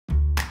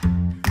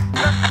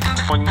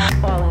All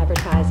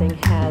advertising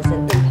has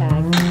an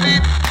impact.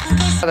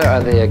 Rather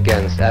are they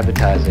against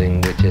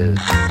advertising which is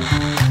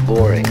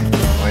boring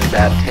or in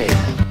bad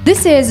taste?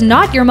 This is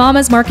Not Your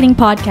Mama's Marketing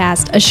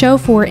Podcast, a show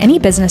for any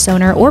business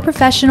owner or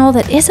professional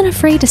that isn't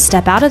afraid to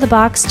step out of the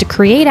box to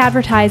create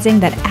advertising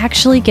that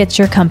actually gets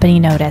your company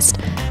noticed.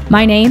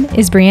 My name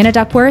is Brianna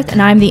Duckworth,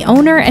 and I'm the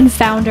owner and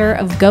founder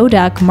of Go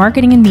Duck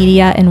Marketing and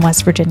Media in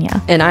West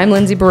Virginia. And I'm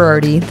Lindsay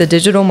Berardi, the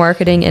digital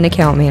marketing and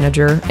account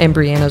manager and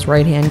Brianna's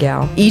right-hand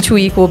gal. Each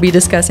week, we'll be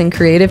discussing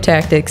creative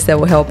tactics that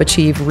will help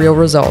achieve real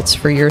results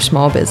for your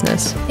small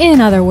business. In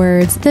other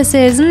words, this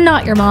is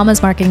Not Your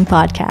Mama's Marketing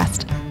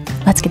Podcast.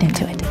 Let's get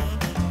into it.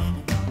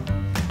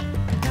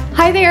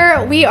 Hi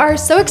there. We are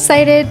so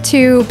excited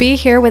to be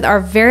here with our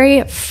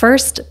very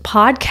first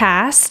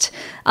podcast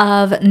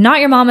of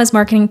Not Your Mama's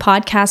Marketing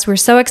Podcast. We're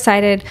so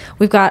excited.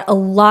 We've got a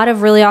lot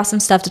of really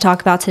awesome stuff to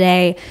talk about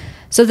today.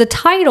 So the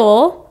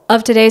title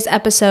of today's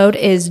episode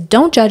is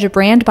Don't Judge a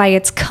Brand by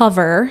Its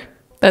Cover.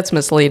 That's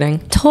misleading.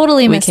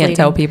 Totally misleading. We can't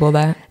tell people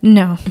that.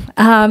 No,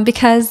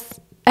 because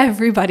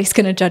everybody's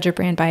going to judge a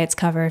brand by its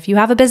cover. If you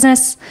have a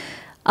business,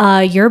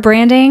 your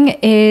branding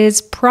is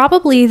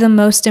probably the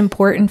most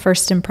important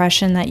first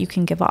impression that you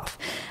can give off.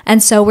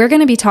 And so we're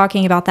going to be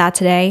talking about that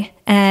today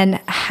and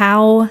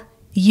how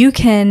you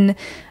can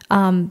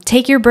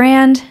take your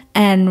brand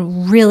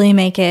and really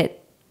make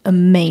it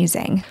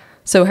amazing.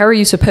 So how are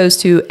you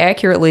supposed to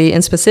accurately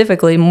and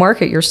specifically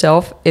market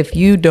yourself if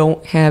you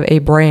don't have a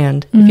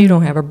brand, if you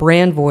don't have a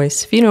brand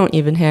voice, if you don't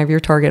even have your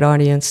target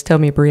audience? Tell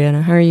me,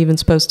 Brianna, how are you even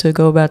supposed to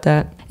go about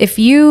that? If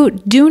you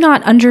do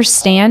not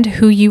understand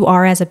who you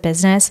are as a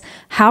business,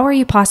 how are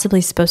you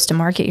possibly supposed to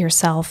market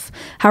yourself?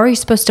 How are you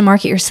supposed to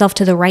market yourself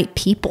to the right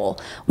people?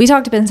 We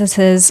talk to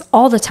businesses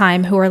all the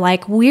time who are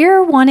like,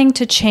 we're wanting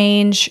to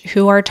change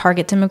who our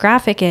target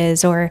demographic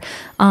is, or,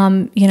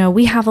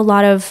 we have a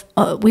lot of,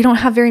 we don't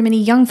have very many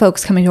young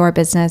folks coming to our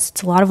business.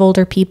 It's a lot of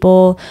older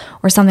people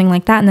or something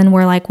like that. And then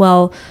we're like,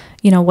 well,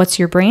 what's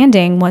your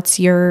branding? What's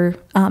your,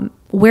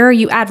 where are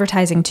you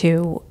advertising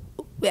to?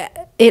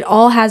 It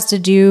all has to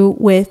do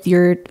with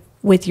your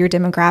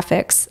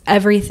demographics.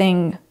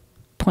 Everything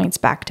points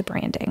back to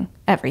branding,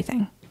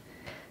 everything.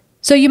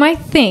 So you might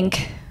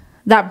think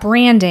that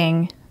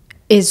branding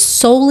is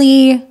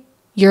solely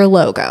your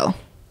logo.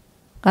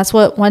 That's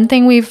what one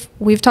thing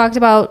we've talked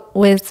about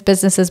with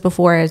businesses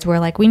before is we're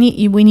like, we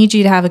need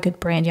you to have a good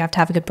brand. You have to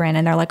have a good brand.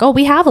 And they're like, oh,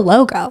 we have a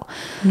logo.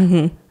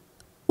 Mm-hmm.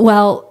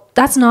 Well,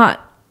 that's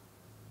not.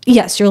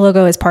 Yes, your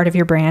logo is part of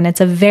your brand.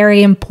 It's a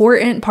very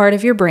important part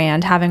of your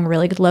brand, having a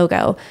really good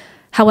logo.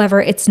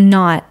 However, it's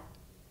not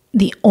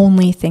the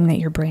only thing that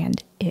your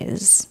brand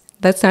is.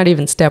 That's not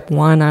even step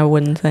one, I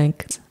wouldn't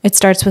think. It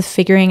starts with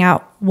figuring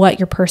out what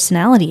your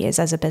personality is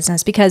as a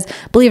business, because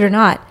believe it or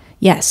not,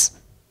 yes,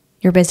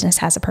 your business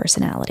has a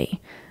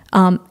personality.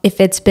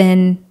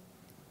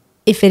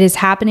 If it is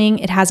happening,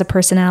 it has a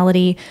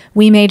personality.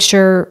 We made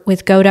sure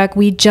with GoDuck,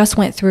 we just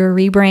went through a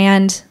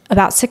rebrand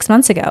about 6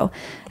 months ago.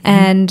 Mm-hmm.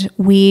 And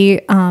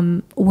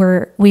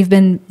we've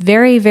been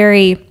very,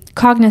 very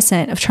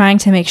cognizant of trying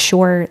to make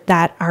sure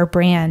that our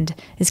brand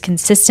is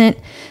consistent,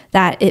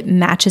 that it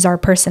matches our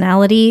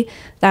personality,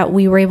 that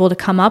we were able to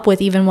come up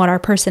with even what our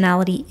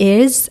personality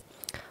is.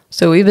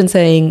 So we've been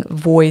saying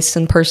voice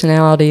and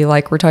personality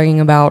like we're talking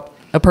about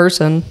a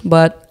person,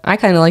 but I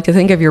kind of like to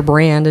think of your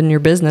brand and your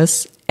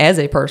business as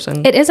a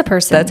person. It is a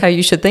person. That's how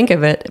you should think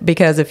of it,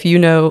 because if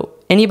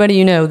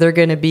anybody they're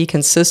going to be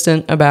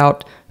consistent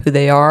about who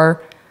they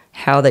are,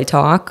 how they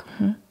talk,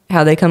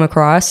 how they come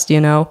across.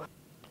 You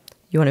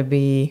want to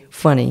be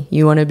funny,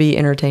 you want to be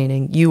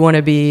entertaining, you want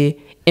to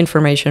be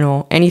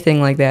informational,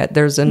 anything like that.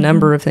 There's a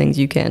number of things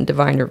you can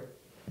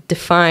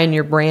define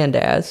your brand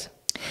as.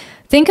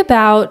 Think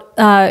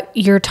about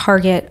your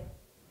target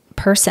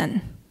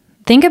person.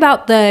 Think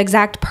about the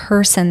exact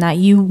person that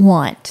you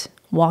want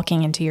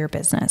walking into your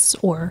business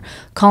or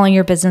calling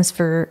your business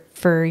for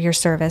your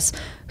service.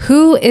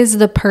 Who is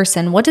the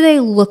person? What do they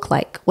look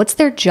like? What's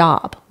their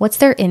job? What's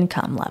their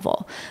income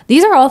level?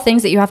 These are all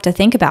things that you have to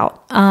think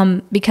about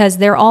because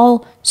they're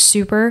all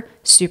super,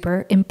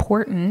 super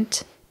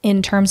important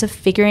in terms of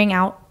figuring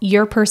out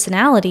your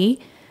personality.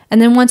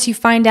 And then once you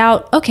find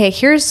out, okay,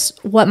 here's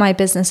what my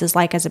business is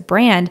like as a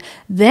brand,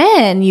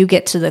 then you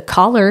get to the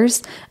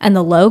colors and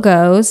the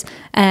logos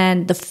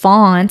and the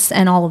fonts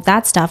and all of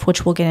that stuff,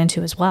 which we'll get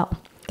into as well.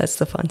 That's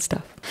the fun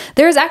stuff.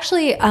 There's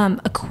actually a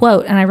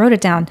quote, and I wrote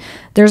it down.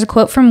 There's a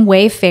quote from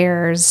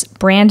Wayfair's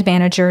brand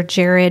manager,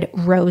 Jared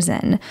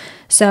Rosen.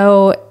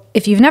 So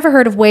if you've never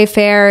heard of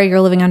Wayfair,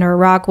 you're living under a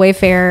rock.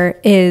 Wayfair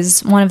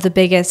is one of the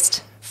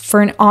biggest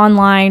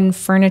online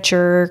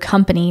furniture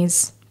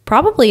companies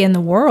probably in the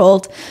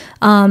world.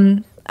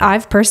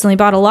 I've personally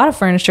bought a lot of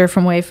furniture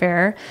from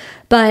Wayfair,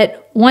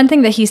 but one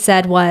thing that he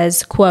said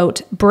was,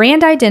 quote,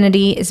 brand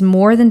identity is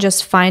more than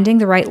just finding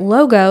the right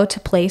logo to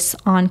place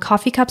on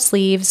coffee cup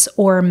sleeves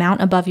or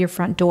mount above your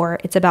front door.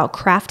 It's about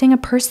crafting a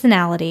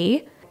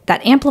personality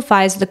that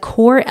amplifies the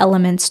core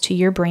elements to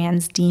your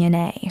brand's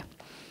DNA.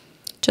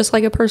 Just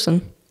like a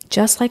person.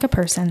 Just like a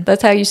person.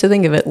 That's how you should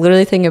think of it.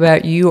 Literally think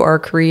about you are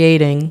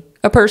creating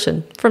a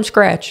person from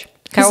scratch.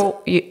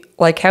 How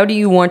do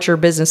you want your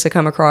business to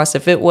come across?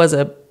 If it was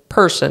a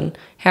person,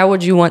 how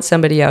would you want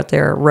somebody out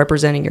there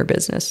representing your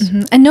business?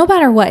 Mm-hmm. And no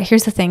matter what,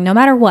 here's the thing, no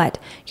matter what,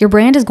 your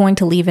brand is going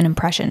to leave an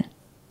impression.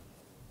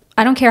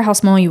 I don't care how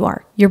small you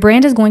are. Your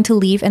brand is going to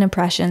leave an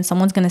impression.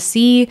 Someone's going to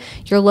see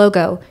your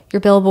logo, your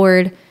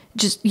billboard,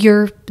 just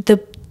your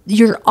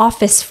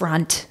office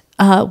front,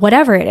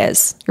 whatever it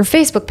is, your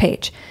Facebook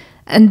page,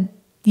 and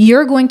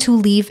you're going to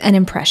leave an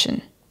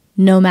impression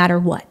no matter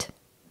what.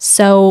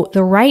 So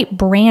the right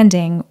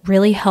branding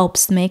really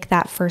helps make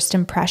that first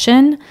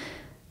impression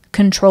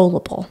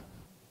controllable.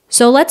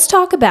 So let's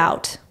talk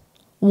about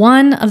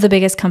one of the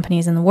biggest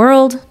companies in the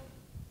world,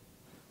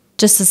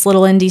 just this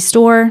little indie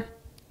store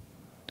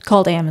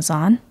called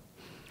Amazon.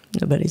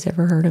 Nobody's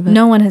ever heard of it.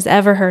 No one has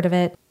ever heard of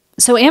it.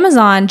 So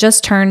Amazon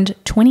just turned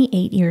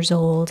 28 years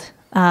old,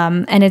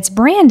 and its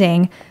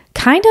branding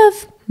kind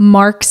of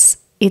marks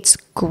its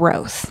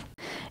growth.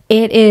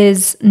 It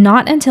is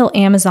not until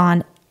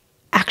Amazon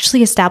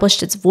actually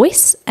established its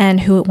voice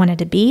and who it wanted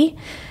to be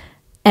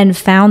and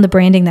found the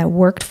branding that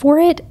worked for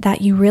it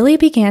that you really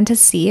began to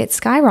see it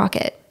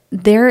skyrocket.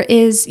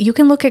 You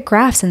can look at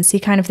graphs and see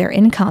kind of their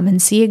income and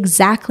see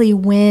exactly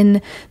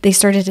when they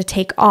started to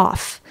take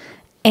off.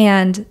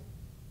 And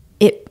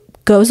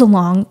it goes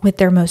along with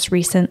their most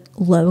recent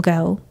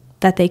logo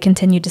that they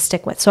continue to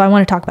stick with. So I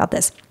want to talk about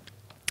this.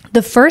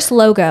 The first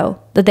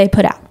logo that they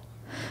put out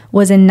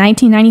was in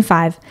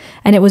 1995,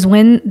 and it was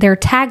when their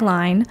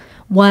tagline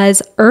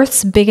was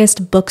Earth's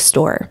biggest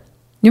bookstore.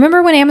 You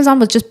remember when Amazon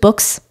was just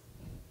books?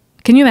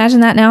 Can you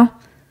imagine that now?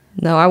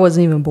 No, I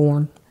wasn't even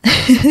born.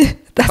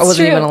 That's I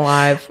wasn't true. even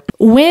alive.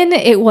 When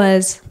it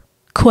was,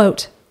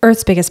 quote,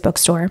 Earth's biggest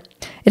bookstore,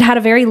 it had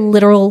a very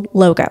literal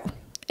logo.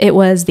 It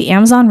was the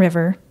Amazon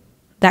River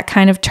that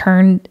kind of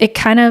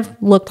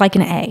looked like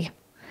an A.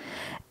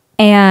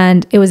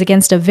 And it was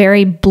against a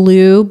very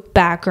blue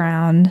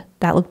background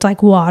that looked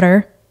like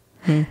water.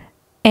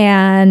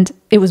 And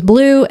it was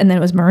blue, and then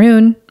it was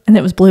maroon, and then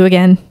it was blue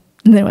again,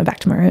 and then it went back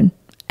to maroon.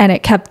 And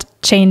it kept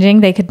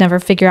changing. They could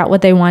never figure out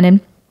what they wanted.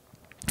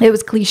 It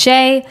was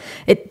cliche.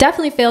 It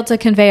definitely failed to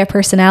convey a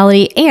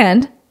personality,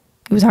 and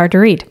it was hard to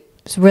read.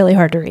 It was really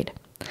hard to read.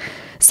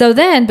 So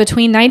then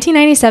between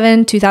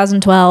 1997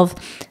 2012,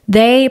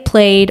 they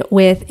played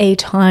with a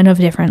ton of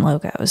different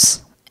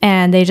logos,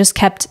 and they just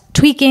kept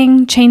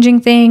tweaking,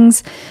 changing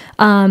things.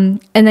 And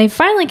they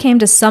finally came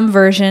to some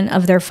version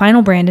of their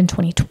final brand in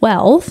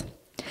 2012.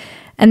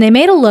 And they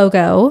made a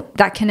logo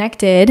that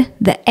connected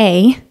the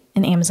A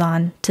in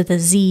Amazon to the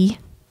Z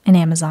in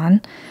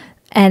Amazon.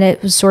 And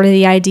it was sort of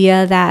the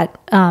idea that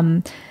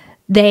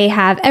they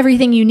have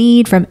everything you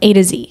need from A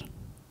to Z.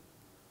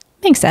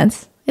 Makes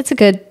sense. It's a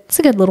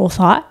good little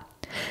thought.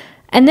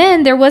 And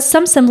then there was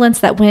some semblance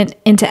that went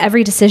into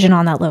every decision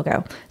on that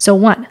logo. So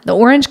one, the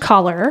orange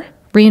collar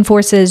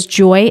reinforces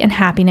joy and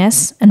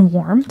happiness and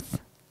warmth.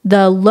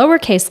 The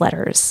lowercase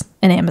letters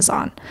in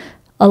Amazon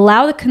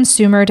allow the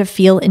consumer to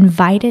feel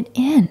invited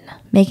in,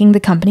 making the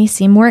company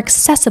seem more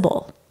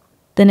accessible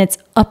than its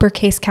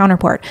uppercase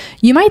counterpart.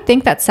 You might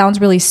think that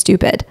sounds really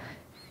stupid,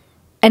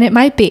 and it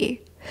might be,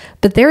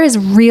 but there is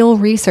real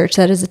research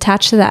that is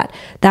attached to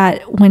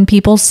that when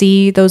people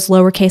see those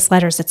lowercase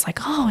letters, it's like,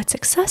 oh, it's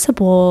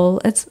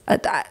accessible.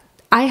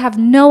 I have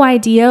no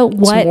idea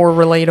what. It's more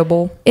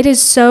relatable. It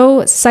is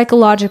so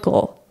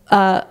psychological,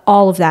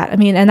 all of that. I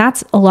mean, and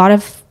that's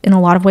in a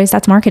lot of ways,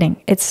 that's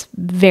marketing. It's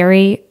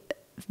very,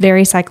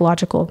 very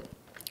psychological.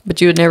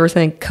 But you would never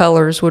think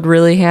colors would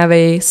really have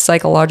a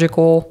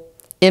psychological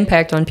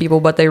impact on people,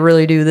 but they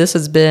really do. This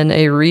has been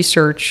a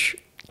research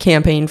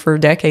campaign for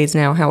decades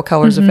now, how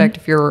colors affect.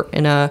 If you're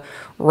in a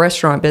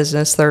restaurant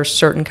business, there's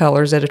certain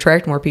colors that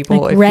attract more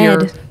people. Like if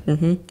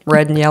red.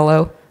 Red and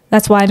yellow.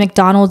 That's why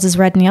McDonald's is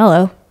red and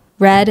yellow.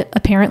 Red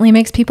apparently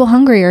makes people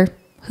hungrier.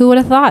 Who would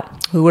have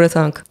thought? Who would have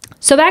thunk?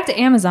 So back to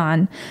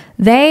Amazon,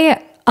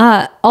 they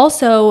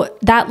also,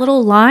 that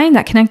little line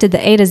that connected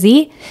the A to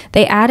Z,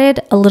 they added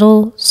a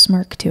little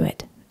smirk to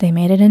it. They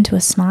made it into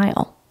a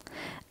smile.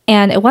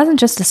 And it wasn't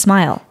just a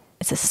smile,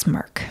 it's a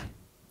smirk.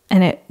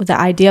 And the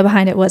idea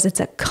behind it was it's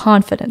a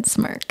confident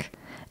smirk.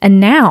 And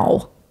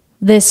now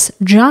this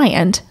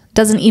giant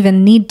doesn't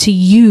even need to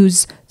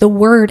use the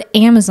word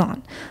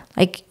Amazon.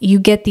 Like, you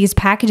get these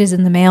packages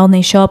in the mail and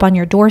they show up on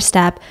your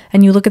doorstep,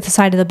 and you look at the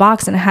side of the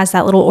box and it has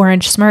that little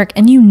orange smirk,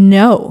 and you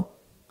know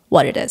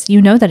what it is.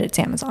 You know that it's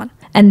Amazon.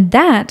 And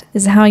that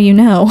is how you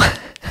know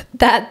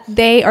that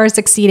they are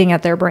succeeding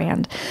at their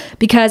brand,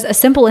 because a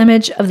simple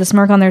image of the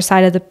smirk on their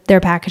side of their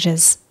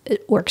packages,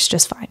 it works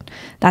just fine.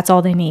 That's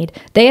all they need.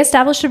 They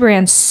established a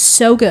brand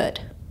so good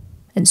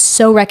and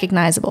so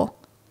recognizable.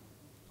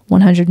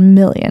 100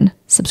 million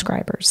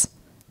subscribers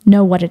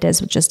know what it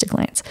is with just a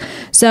glance.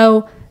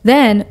 So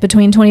then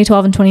between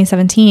 2012 and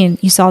 2017,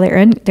 you saw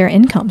their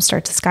income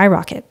start to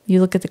skyrocket.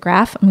 You look at the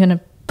graph. I'm going to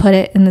put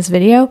it in this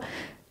video.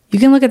 You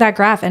can look at that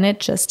graph, and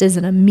it just is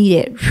an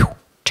immediate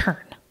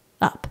turn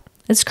up.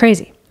 It's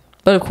crazy.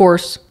 But of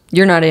course,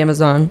 you're not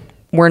Amazon.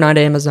 We're not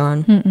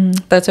Amazon.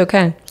 That's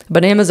okay.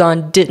 But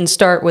Amazon didn't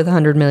start with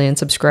 100 million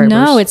subscribers.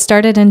 No, it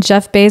started in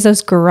Jeff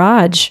Bezos'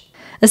 garage.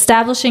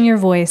 Establishing your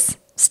voice,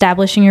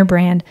 establishing your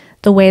brand,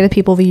 the way that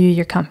people view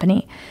your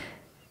company.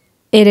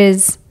 It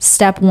is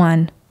step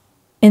one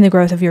in the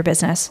growth of your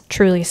business.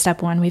 Truly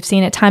step one. We've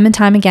seen it time and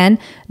time again,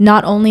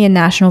 not only in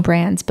national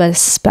brands, but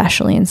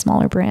especially in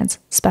smaller brands,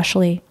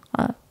 especially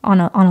on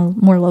a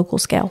more local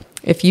scale.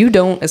 If you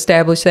don't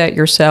establish that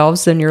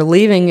yourselves, then you're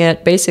leaving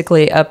it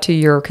basically up to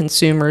your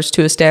consumers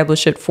to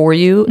establish it for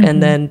you,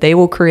 and then they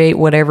will create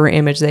whatever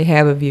image they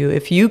have of you.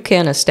 If you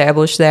can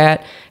establish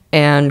that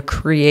and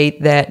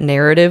create that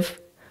narrative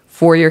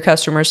for your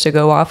customers to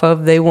go off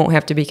of, they won't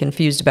have to be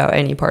confused about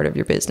any part of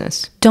your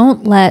business.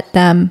 Don't let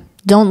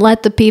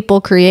the people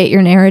create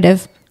your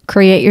narrative.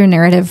 Create your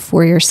narrative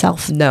for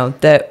yourself. No,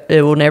 that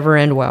it will never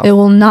end well. It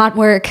will not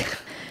work.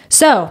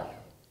 So,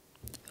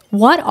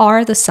 what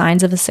are the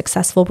signs of a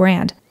successful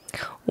brand?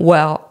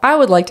 Well, I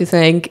would like to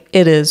think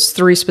it is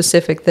 3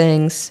 specific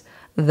things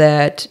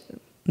that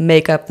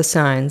make up the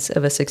signs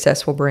of a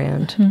successful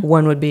brand.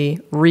 One would be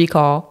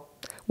recall,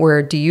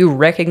 where do you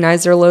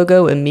recognize their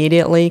logo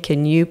immediately?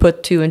 Can you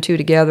put 2 and 2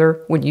 together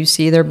when you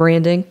see their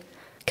branding?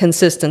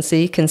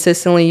 Consistency,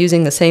 consistently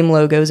using the same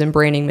logos and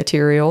branding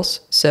materials,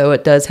 so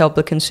it does help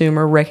the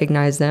consumer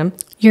recognize them.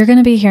 You're going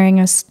to be hearing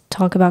us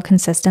talk about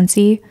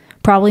consistency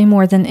probably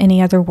more than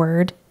any other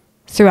word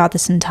throughout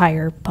this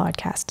entire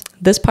podcast.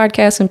 This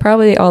podcast and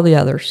probably all the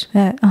others.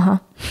 And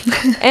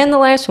the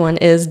last one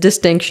is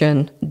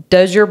distinction.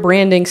 Does your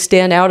branding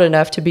stand out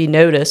enough to be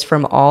noticed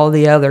from all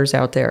the others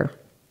out there?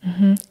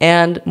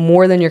 And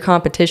more than your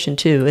competition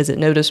too. Is it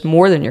noticed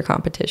more than your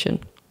competition?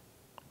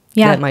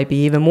 Yeah. That might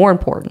be even more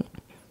important.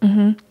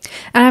 And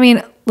I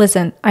mean,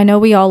 listen, I know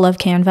we all love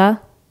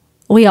Canva.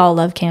 We all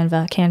love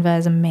Canva. Canva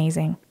is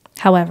amazing.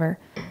 However,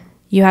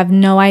 you have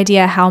no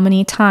idea how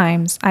many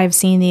times I've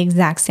seen the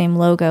exact same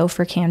logo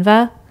for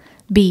Canva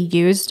be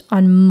used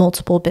on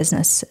multiple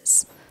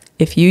businesses.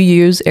 If you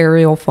use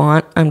Arial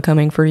font, I'm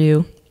coming for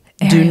you.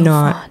 Do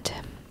not. Font.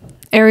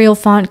 Arial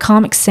font,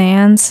 Comic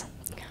Sans.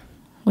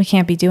 We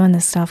can't be doing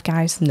this stuff,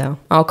 guys. No,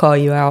 I'll call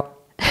you out.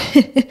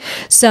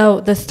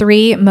 So the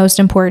 3 most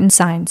important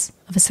signs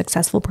of a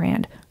successful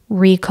brand: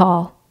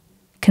 recall,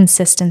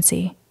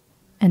 consistency,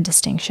 and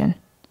distinction.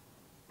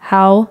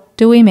 How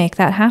do we make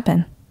that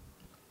happen?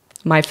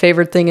 My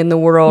favorite thing in the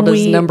world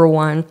is number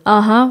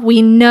 1.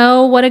 We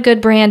know what a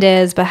good brand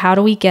is, but how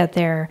do we get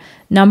there?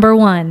 Number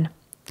 1,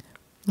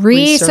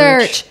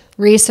 research.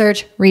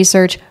 Research.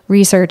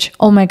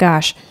 Oh my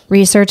gosh.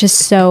 Research is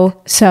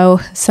so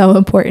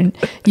important.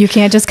 You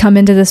can't just come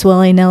into this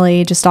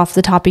willy-nilly just off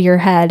the top of your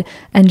head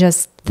and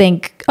just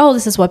think, oh,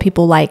 this is what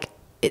people like.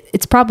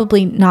 It's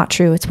probably not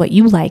true. It's what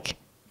you like.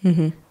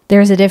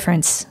 There's a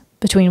difference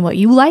between what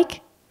you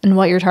like and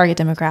what your target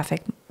demographic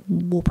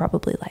will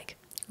probably like.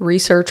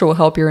 Research will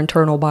help your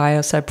internal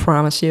bias, I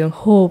promise you.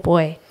 Oh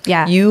boy.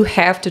 Yeah. You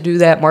have to do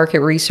that market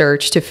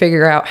research to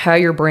figure out how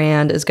your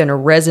brand is going to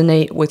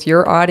resonate with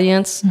your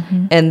audience.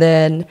 And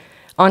then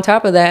on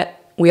top of that,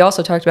 we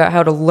also talked about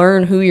how to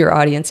learn who your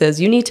audience is.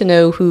 You need to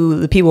know who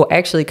the people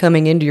actually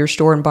coming into your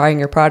store and buying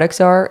your products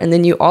are. And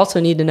then you also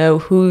need to know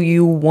who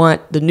you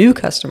want the new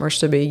customers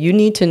to be. You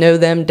need to know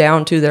them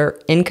down to their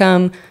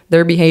income,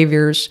 their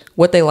behaviors,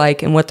 what they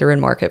like, and what they're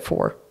in market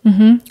for.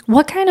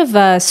 What kind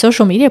of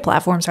social media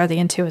platforms are they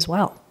into as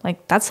well?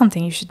 Like, that's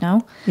something you should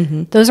know.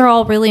 Those are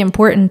all really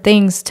important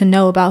things to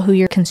know about who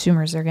your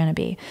consumers are going to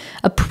be.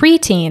 A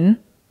preteen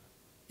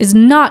is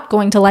not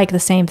going to like the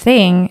same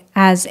thing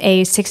as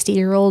a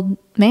 60-year-old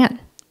man.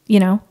 You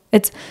know,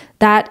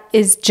 that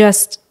is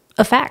just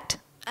a fact.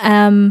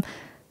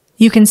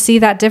 You can see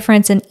that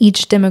difference in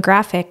each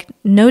demographic.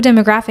 No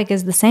demographic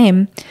is the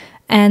same,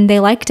 and they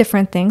like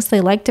different things.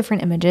 They like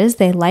different images.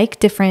 They like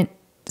different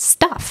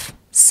stuff.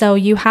 So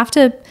you have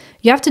to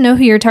know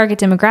who your target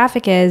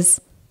demographic is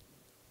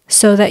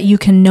so that you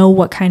can know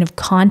what kind of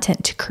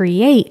content to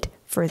create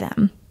for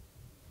them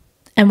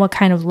and what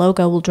kind of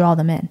logo will draw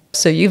them in.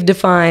 So you've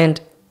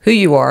defined who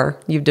you are.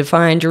 You've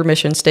defined your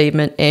mission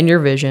statement and your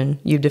vision.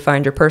 You've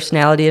defined your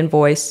personality and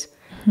voice.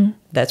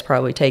 That's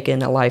probably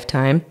taken a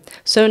lifetime.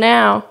 So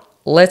now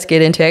let's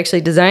get into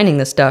actually designing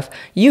this stuff.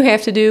 You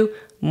have to do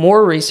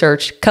more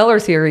research. Color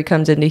theory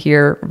comes into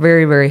here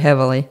very, very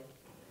heavily.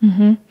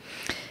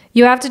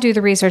 You have to do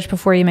the research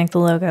before you make the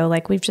logo,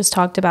 like we've just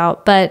talked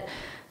about. But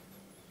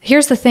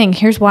here's the thing.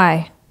 Here's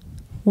why.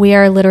 We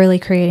are literally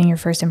creating your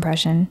first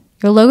impression.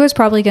 Your logo is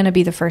probably going to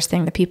be the first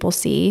thing that people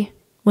see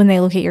when they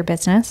look at your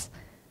business.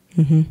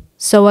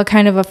 So what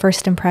kind of a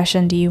first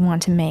impression do you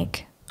want to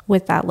make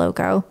with that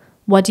logo?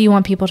 What do you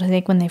want people to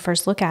think when they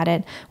first look at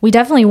it? We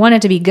definitely want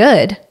it to be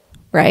good,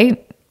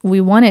 right? We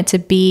want it to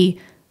be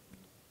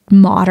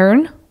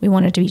modern. We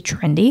want it to be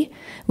trendy.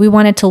 We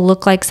want it to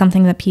look like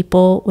something that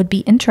people would be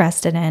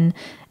interested in.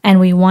 And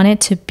we want it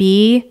to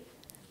be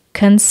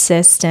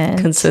consistent.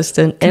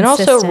 And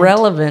also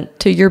relevant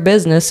to your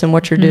business and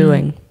what you're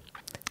doing.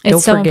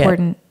 It's so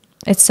important.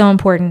 It's so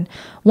important.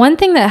 One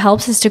thing that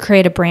helps is to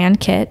create a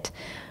brand kit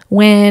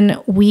When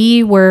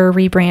we were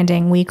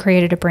rebranding, we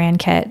created a brand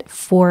kit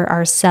for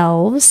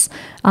ourselves,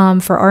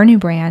 for our new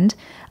brand.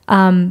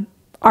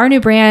 Our new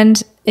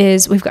brand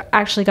is,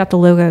 actually got the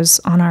logos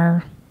on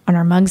our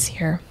mugs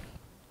here.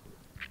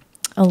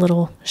 A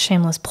little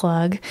shameless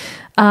plug.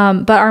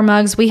 But our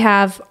mugs, we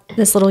have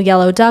this little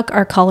yellow duck.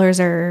 Our colors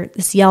are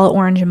this yellow,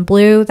 orange, and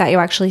blue that you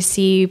actually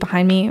see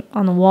behind me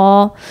on the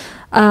wall.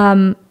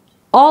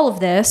 All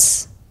of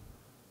this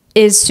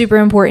is super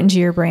important to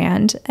your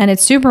brand. And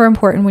it's super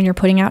important when you're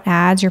putting out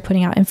ads, you're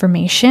putting out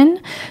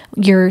information,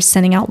 you're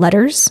sending out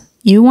letters.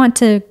 You want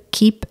to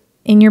keep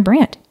in your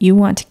brand. You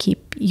want to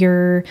keep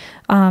your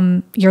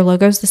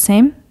logos the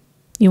same.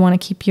 You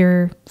want to keep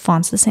your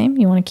fonts the same.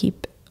 You want to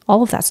keep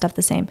all of that stuff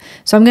the same.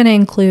 So I'm going to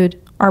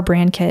include our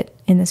brand kit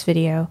in this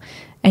video,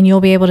 and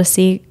you'll be able to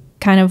see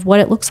kind of what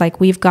it looks like.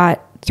 We've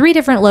got 3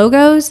 different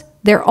logos.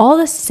 They're all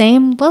the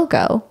same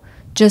logo,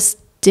 just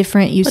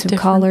different use of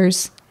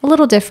colors, a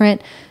little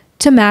different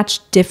to match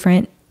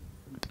different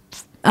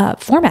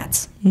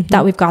formats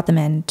that we've got them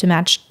in, to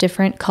match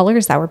different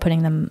colors that we're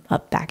putting them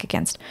up back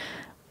against.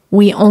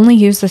 We only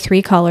use the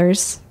 3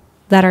 colors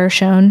that are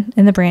shown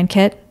in the brand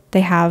kit.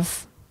 They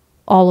have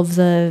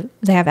they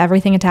have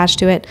everything attached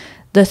to it.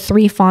 The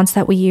 3 fonts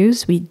that we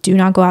use, we do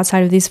not go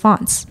outside of these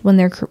fonts when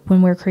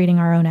we're creating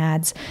our own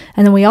ads.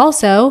 And then we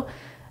also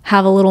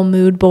have a little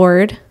mood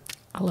board.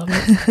 I love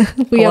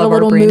it. We have a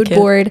little mood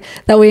board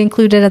that we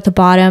included at the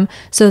bottom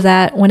so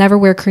that whenever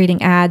we're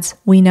creating ads,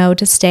 we know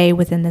to stay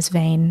within this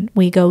vein.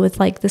 We go with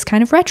like this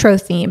kind of retro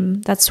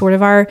theme. That's sort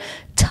of our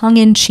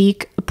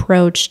tongue-in-cheek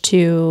approach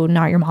to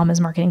Not Your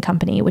Mama's Marketing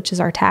Company, which is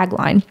our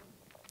tagline.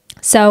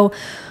 So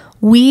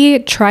we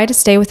try to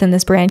stay within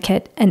this brand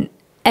kit, and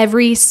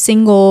every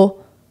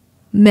single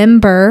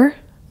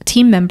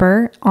team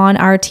member on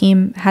our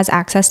team has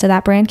access to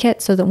that brand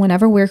kit, so that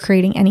whenever we're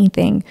creating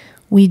anything,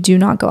 we do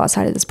not go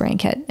outside of this brand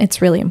kit.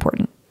 It's really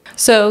important.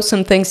 So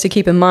some things to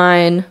keep in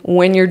mind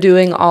when you're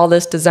doing all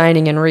this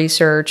designing and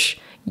research.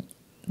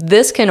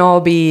 This can all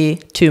be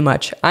too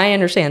much. I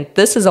understand.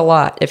 This is a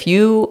lot. If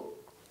you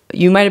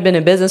might have been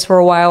in business for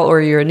a while,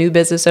 or you're a new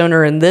business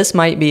owner, and this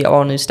might be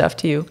all new stuff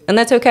to you. And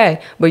that's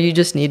okay, but you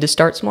just need to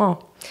start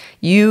small.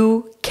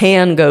 You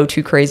can go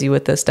too crazy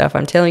with this stuff.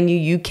 I'm telling you,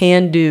 you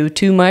can do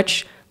too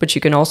much, but you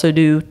can also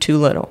do too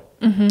little.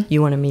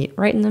 You want to meet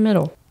right in the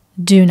middle.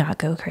 Do not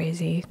go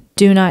crazy.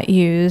 Do not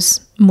use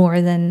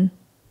more than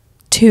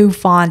 2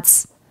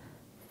 fonts,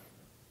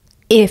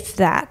 if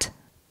that,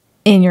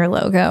 in your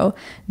logo.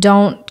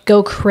 Don't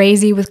go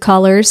crazy with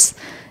colors,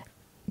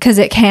 because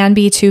it can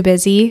be too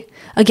busy.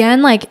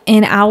 Again, like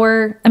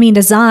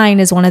design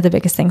is one of the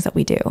biggest things that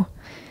we do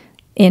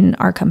in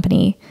our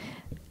company.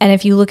 And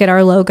if you look at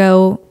our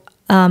logo,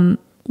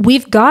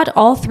 we've got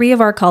all 3 of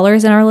our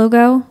colors in our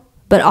logo,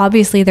 but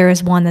obviously there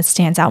is one that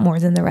stands out more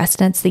than the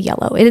rest, and it's the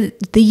yellow.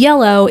 The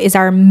yellow is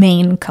our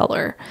main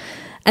color.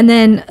 And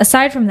then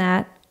aside from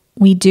that,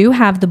 we do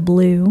have the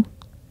blue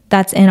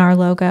that's in our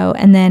logo,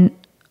 and then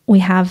we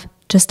have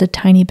just a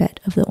tiny bit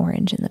of the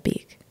orange in the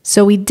beak.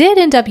 So we did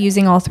end up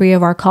using all 3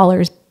 of our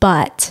colors,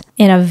 but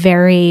in a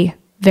very,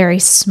 very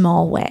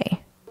small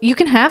way. You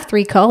can have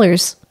 3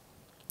 colors,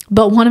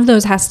 but one of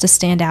those has to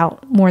stand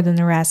out more than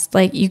the rest.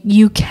 Like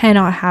you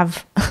cannot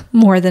have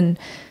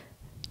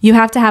you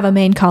have to have a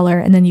main color,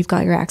 and then you've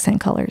got your accent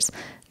colors.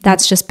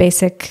 That's just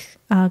basic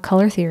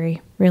color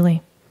theory,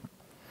 really.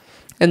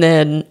 And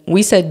then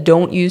we said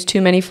don't use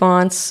too many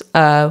fonts.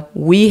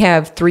 We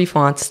have 3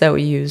 fonts that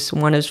we use.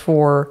 One is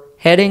for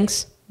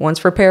headings, one's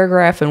for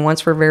paragraph, and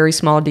one's for very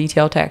small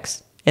detail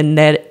text. And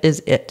that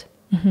is it.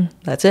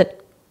 That's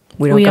it.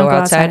 We don't go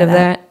outside of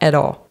that at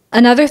all.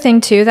 Another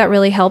thing too that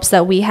really helps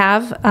that we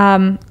have,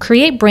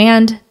 create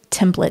brand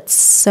templates.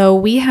 So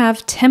we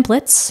have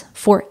templates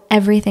for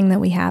everything that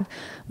we have.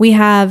 We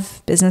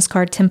have business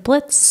card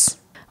templates.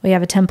 We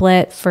have a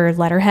template for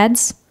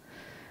letterheads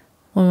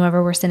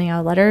whenever we're sending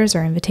out letters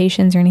or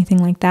invitations or anything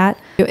like that.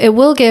 It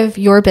will give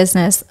your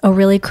business a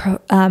really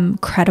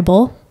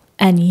credible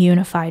and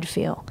unified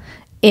feel.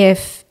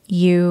 If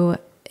your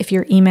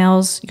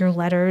emails, your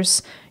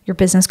letters, your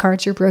business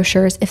cards, your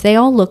brochures, if they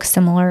all look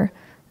similar,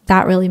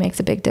 that really makes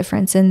a big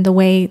difference in the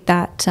way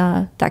that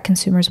that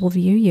consumers will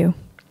view you.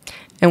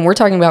 And we're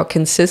talking about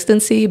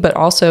consistency, but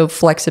also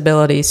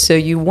flexibility. So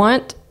you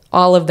want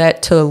all of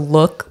that to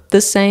look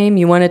the same.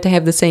 You want it to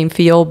have the same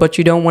feel, but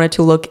you don't want it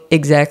to look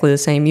exactly the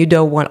same. You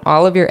don't want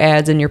all of your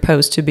ads and your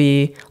posts to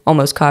be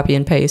almost copy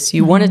and paste.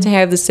 You want it to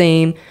have the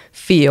same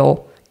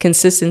feel,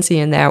 consistency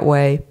in that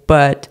way.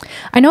 But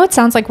I know it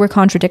sounds like we're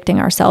contradicting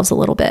ourselves a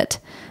little bit,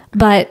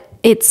 but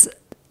it's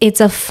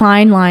a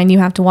fine line you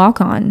have to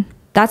walk on.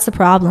 That's the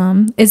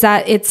problem, is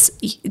that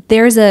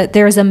there's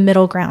a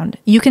middle ground.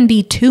 You can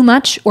be too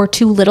much or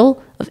too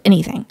little of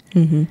anything.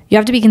 You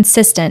have to be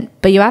consistent,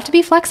 but you have to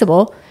be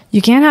flexible.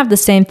 You can't have the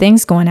same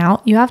things going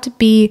out. You have to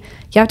be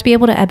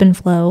able to ebb and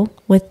flow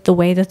with the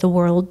way that the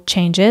world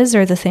changes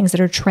or the things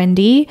that are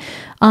trendy.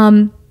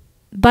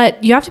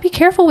 But you have to be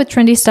careful with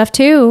trendy stuff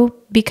too,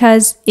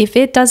 because if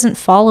it doesn't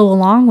follow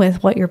along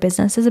with what your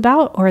business is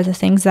about or the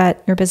things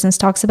that your business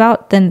talks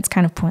about, then it's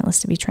kind of pointless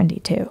to be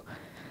trendy too.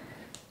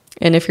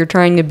 And if you're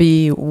trying to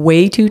be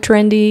way too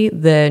trendy,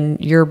 then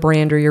your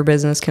brand or your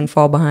business can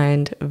fall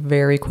behind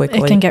very quickly.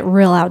 It can get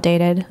real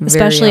outdated,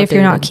 especially if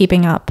you're not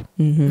keeping up,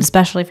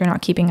 especially if you're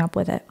not keeping up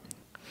with it.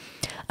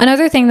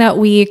 Another thing that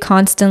we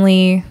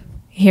constantly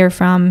hear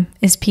from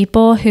is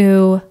people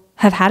who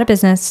have had a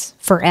business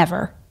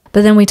forever.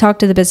 But then we talk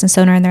to the business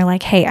owner and they're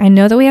like, hey, I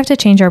know that we have to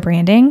change our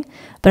branding,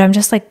 but I'm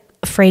just like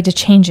afraid to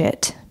change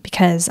it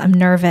because I'm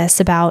nervous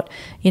about,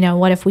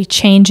 what if we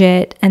change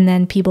it and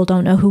then people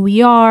don't know who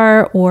we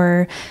are,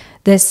 or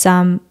this,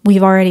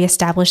 we've already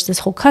established this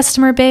whole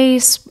customer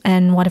base,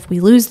 and what if we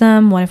lose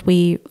them? What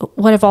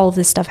if all of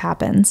this stuff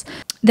happens?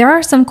 There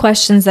are some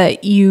questions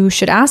that you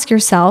should ask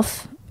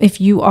yourself if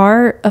you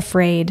are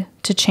afraid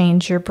to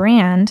change your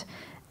brand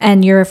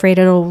and you're afraid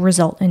it'll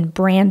result in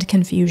brand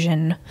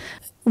confusion,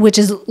 which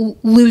is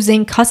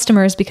losing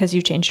customers because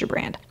you changed your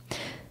brand.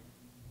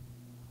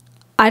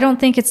 I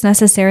don't think it's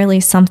necessarily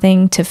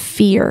something to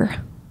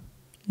fear.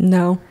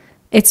 No.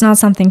 It's not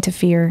something to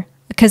fear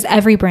because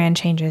every brand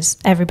changes.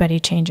 Everybody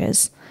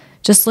changes.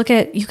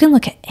 You can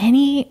look at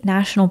any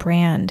national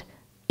brand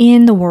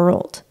in the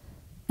world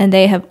and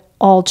they have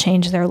all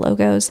changed their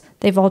logos.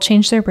 They've all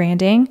changed their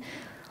branding.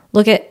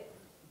 Look at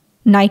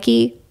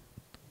Nike,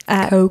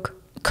 at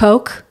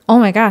Coke. Oh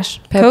my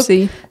gosh.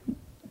 Pepsi. Coke.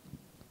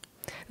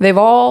 They've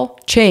all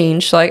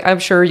changed. Like, I'm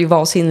sure you've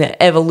all seen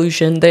the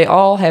evolution. They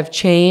all have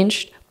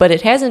changed, but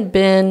it hasn't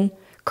been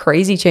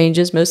crazy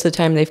changes. Most of the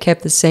time they've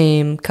kept the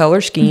same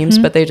color schemes,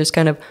 but they just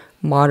kind of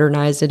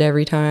modernized it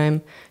every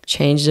time,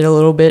 changed it a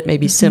little bit,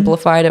 maybe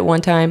simplified it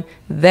one time.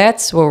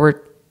 That's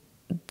what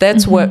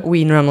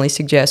we normally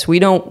suggest. We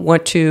don't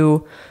want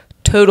to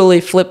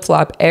totally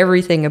flip-flop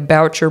everything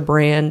about your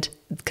brand,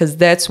 because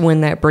that's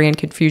when that brand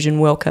confusion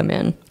will come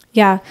in.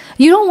 Yeah.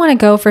 You don't want to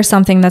go for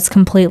something that's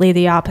completely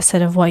the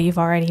opposite of what you've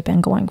already been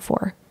going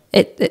for.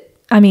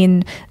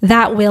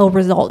 That will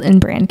result in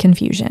brand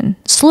confusion.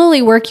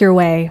 Slowly work your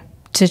way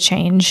to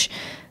change.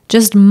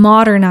 Just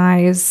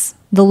modernize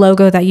the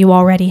logo that you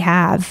already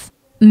have.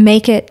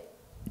 Make it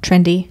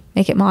trendy.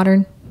 Make it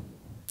modern.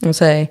 I'll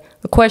say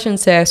the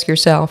questions to ask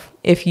yourself: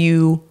 if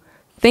you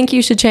think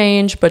you should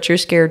change, but you're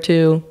scared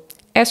to,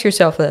 ask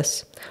yourself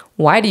this: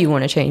 why do you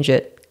want to change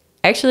it?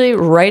 Actually,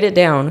 write it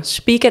down.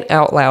 Speak it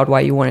out loud why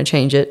you want to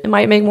change it. It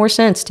might make more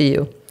sense to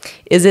you.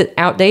 Is it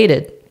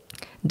outdated?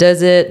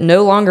 Does it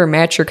no longer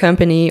match your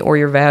company or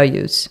your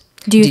values?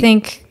 Do you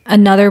think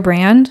another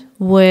brand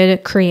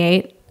would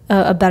create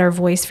a better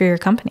voice for your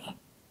company?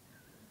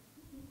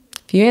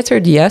 If you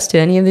answered yes to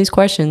any of these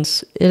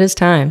questions, it is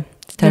time.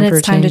 It's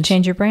time to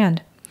change your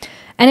brand.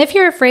 And if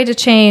you're afraid to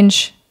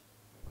change,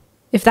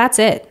 if that's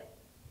it,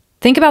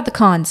 think about the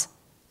cons.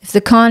 If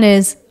the con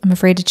is, I'm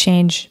afraid to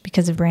change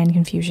because of brand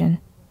confusion,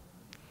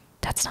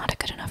 that's not a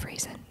good enough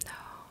reason.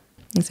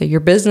 And so your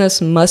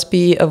business must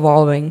be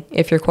evolving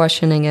if you're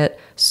questioning it.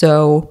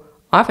 So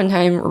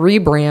oftentimes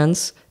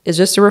rebrands is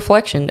just a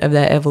reflection of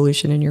that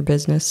evolution in your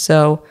business.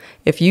 So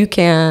if you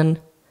can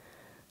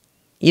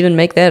even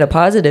make that a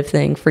positive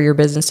thing for your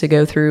business to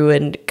go through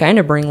and kind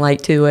of bring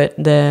light to it,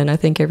 then I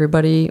think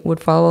everybody would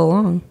follow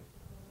along.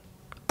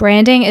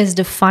 Branding is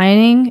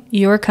defining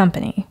your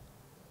company.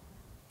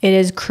 It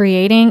is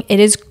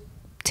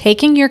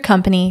taking your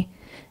company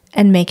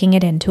and making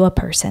it into a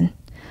person.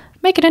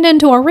 Making it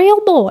into a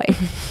real boy.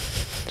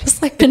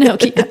 Just like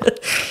Pinocchio.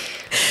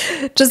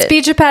 Just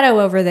be Geppetto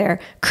over there.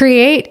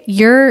 Create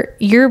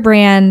your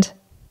brand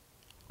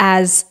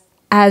as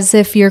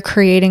if you're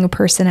creating a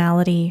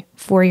personality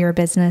for your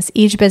business.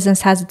 Each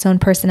business has its own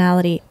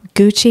personality.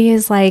 Gucci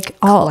is like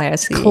all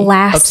classy.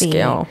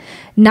 Upscale.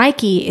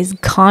 Nike is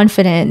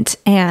confident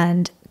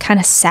and kind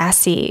of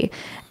sassy.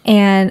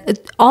 And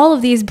all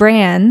of these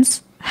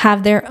brands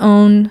have their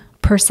own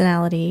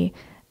personality.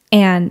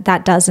 And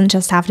that doesn't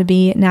just have to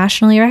be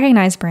nationally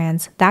recognized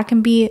brands. That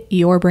can be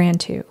your brand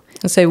too.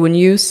 I say when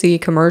you see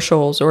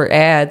commercials or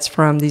ads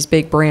from these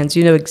big brands,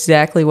 you know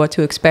exactly what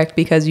to expect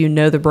because you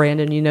know the brand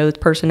and you know its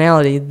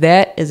personality.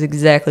 That is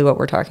exactly what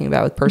we're talking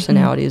about with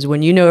personality, is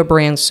when you know a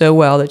brand so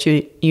well that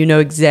you know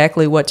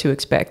exactly what to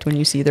expect when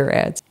you see their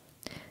ads.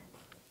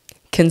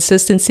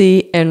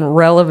 Consistency and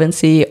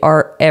relevancy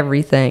are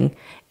everything.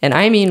 And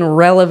I mean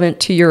relevant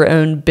to your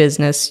own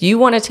business. You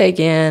want to take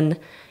in,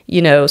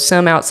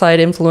 some outside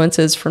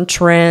influences from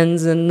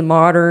trends and the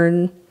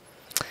modern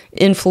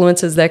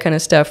influences, that kind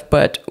of stuff.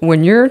 But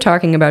when you're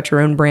talking about your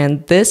own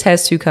brand, this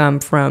has to come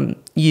from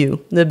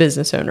you, the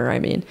business owner.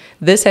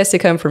 This has to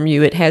come from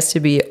you. It has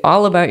to be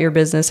all about your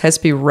business, has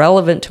to be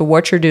relevant to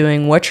what you're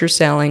doing, what you're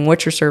selling,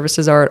 what your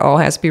services are. It all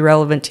has to be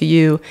relevant to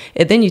you.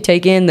 And then you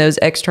take in those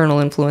external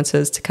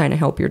influences to kind of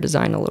help your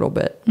design a little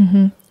bit.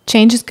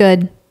 Change is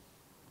good.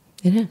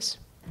 It is.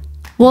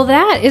 Well,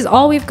 that is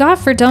all we've got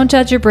for Don't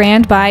Judge Your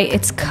Brand by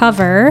its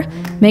cover.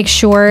 Make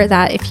sure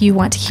that if you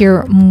want to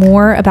hear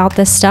more about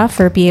this stuff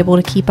or be able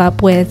to keep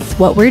up with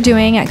what we're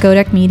doing at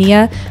Goduck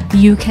Media,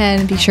 you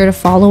can be sure to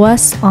follow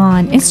us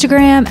on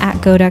Instagram at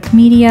Goduck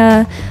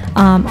Media,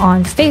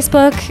 on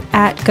Facebook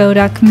at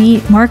Goduck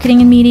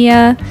Marketing and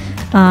Media.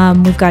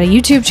 We've got a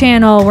YouTube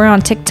channel. We're on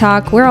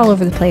TikTok. We're all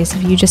over the place.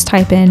 If you just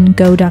type in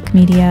Goduck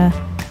Media,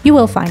 you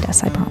will find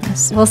us, I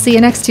promise. We'll see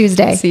you next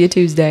Tuesday. See you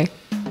Tuesday.